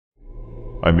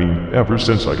I mean, ever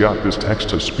since I got this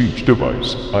text-to-speech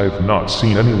device, I've not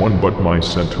seen anyone but my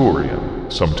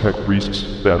Centaurian, some tech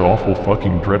priests, that awful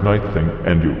fucking Dread Knight thing,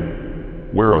 and you.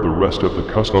 Where are the rest of the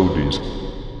Custodis?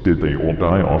 Did they all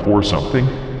die off or something?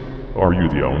 Are you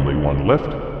the only one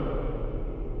left?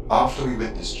 After we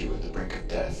witnessed you at the brink of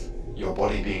death, your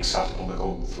body being sat upon the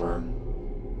Golden Throne,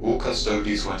 all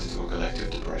Custodis went into a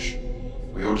collective depression.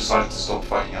 We all decided to stop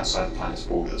fighting outside the planet's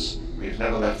borders. We have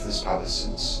never left this palace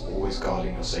since, always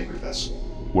guarding your sacred vessel.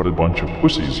 What a bunch of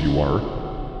pussies you are.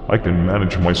 I can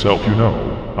manage myself, you know.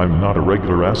 I'm not a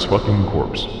regular ass fucking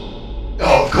corpse.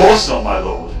 Oh, of course not, my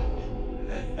lord!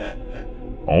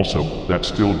 Also, that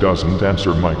still doesn't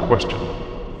answer my question.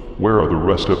 Where are the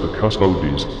rest of the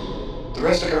Custodis? The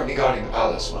rest are currently guarding the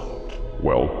palace, my lord.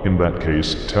 Well, in that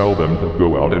case, tell them to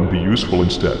go out and be useful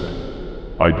instead.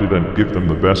 I didn't give them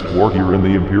the best war gear in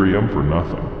the Imperium for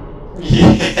nothing.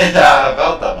 Yeah,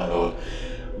 about that, my lord.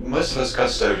 Most of us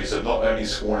Custodians have not only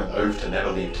sworn an oath to never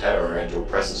leave Terra and your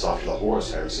presence after the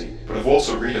Horus heresy, but have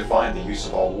also redefined the use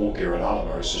of our war gear and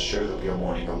armors to show that we are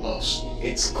mourning your loss.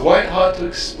 It's quite hard to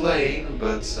explain,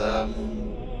 but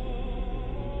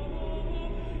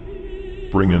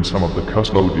Bring in some of the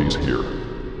Custodis here.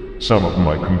 Some of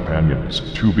my companions,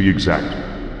 to be exact.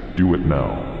 Do it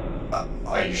now.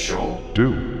 Are you sure?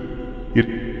 Do it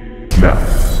now.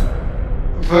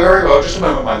 Very well, just a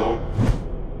moment, my lord.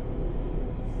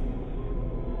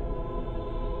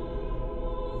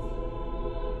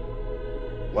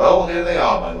 Well, here they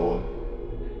are, my lord.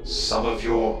 Some of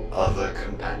your other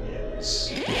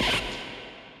companions.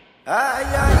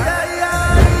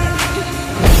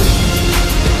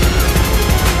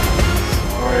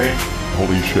 Sorry.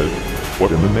 Holy shit.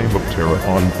 What in the name of Terra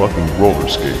on fucking roller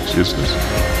skates is this?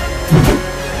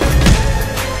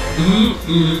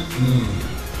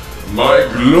 My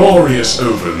glorious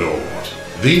overlord,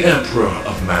 the Emperor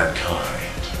of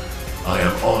Mankind. I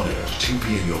am honored to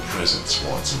be in your presence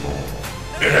once more.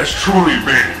 It has truly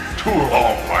been too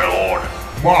long, my lord.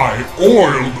 My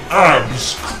oiled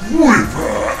abs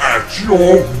quiver at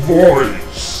your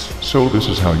voice. So this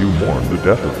is how you mourn the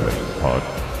death of me, huh?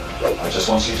 I just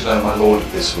want you to know, my lord,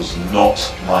 this was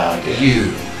not my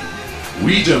idea.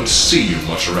 We don't see you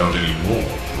much around anymore,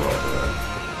 brother.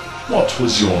 What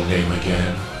was your name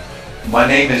again? My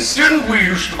name is... Didn't we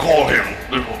used to call him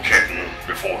Little Kitten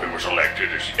before he was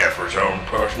elected as Effort's own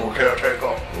personal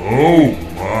caretaker? Oh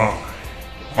my.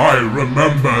 I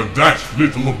remember that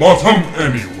little bottom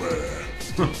anywhere.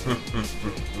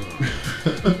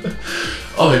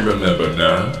 I remember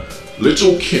now.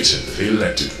 Little Kitten, the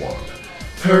elected one,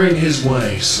 hurrying his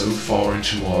way so far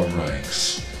into our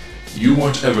ranks. You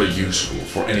weren't ever useful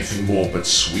for anything more but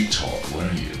sweet talk,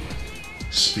 were you?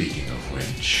 Speaking of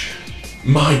which...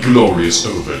 My glorious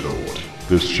overlord.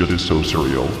 This shit is so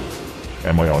surreal.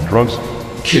 Am I on drugs?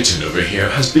 Kitten over here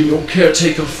has been your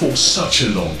caretaker for such a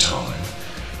long time.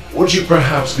 Would you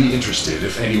perhaps be interested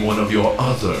if any one of your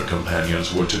other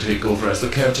companions were to take over as the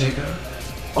caretaker?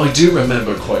 I do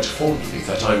remember quite fondly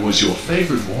that I was your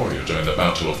favorite warrior during the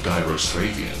Battle of Gyros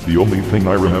Thravian. The only thing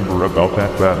I remember about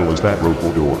that battle is that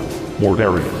Rokodor,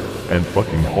 Mordarian, and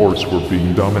fucking Horus were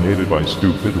being dominated by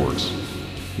stupidors.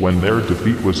 When their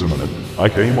defeat was imminent, I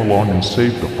came along and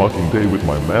saved the fucking day with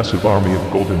my massive army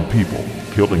of golden people,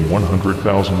 killing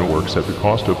 100,000 orcs at the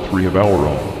cost of 3 of our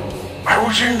own. I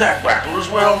was in that battle as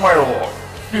well, my lord.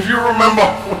 If you remember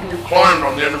when you climbed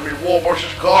on the enemy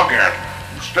Warboss's Gargant,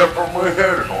 you stepped on my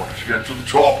head in order to get to the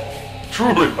top.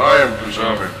 Truly, I am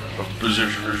deserving of the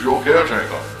position as your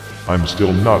caretaker. I'm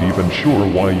still not even sure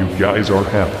why you guys are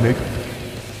half naked.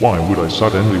 Why would I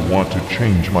suddenly want to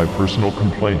change my personal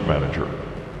complaint manager?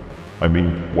 I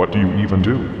mean, what do you even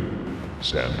do?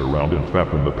 Stand around and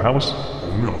fap in the palace?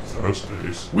 Only on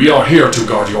Thursdays. We are here to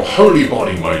guard your holy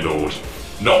body, my lord.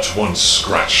 Not one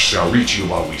scratch shall reach you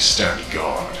while we stand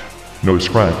guard. No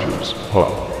scratches, huh?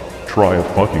 Try a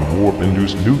fucking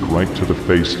warp-induced nuke right to the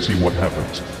face, see what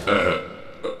happens.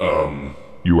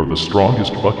 You are the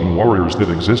strongest fucking warriors that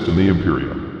exist in the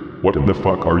Imperium. What in the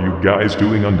fuck are you guys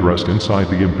doing undressed inside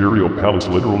the Imperial Palace,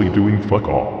 literally doing fuck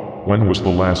all? When was the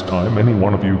last time any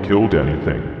one of you killed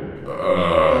anything?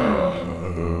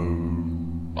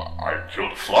 I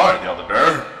killed a fly the other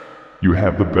day. You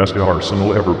have the best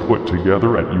arsenal ever put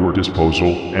together at your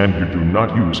disposal, and you do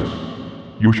not use it.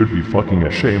 You should be fucking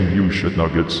ashamed, you shit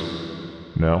nuggets.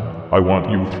 Now, I want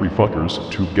you 3 fuckers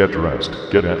to get dressed,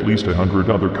 get at least 100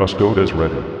 other Custodes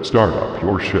ready, start up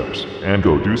your ships, and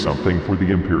go do something for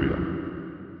the Imperium.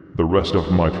 The rest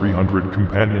of my 300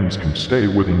 companions can stay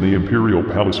within the Imperial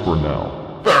Palace for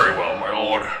now. Very well, my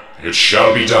lord. It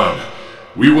shall be done.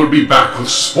 We will be back with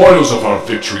spoils of our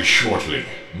victory shortly.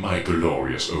 my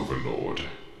glorious overlord.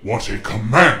 What a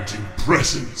commanding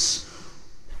presence!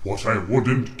 What I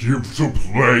wouldn't give to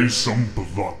play some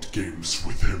blood games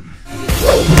with him.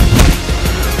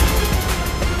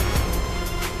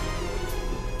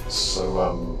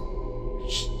 So,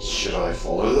 should I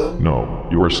follow them? No,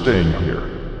 you are staying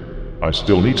here. I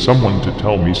still need someone to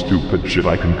tell me stupid shit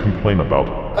I can complain about.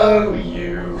 Oh,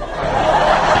 you.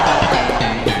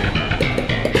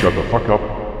 Shut the fuck up.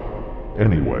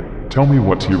 Anyway, tell me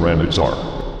what Tyranids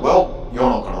are. Well, you're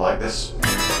not gonna like this.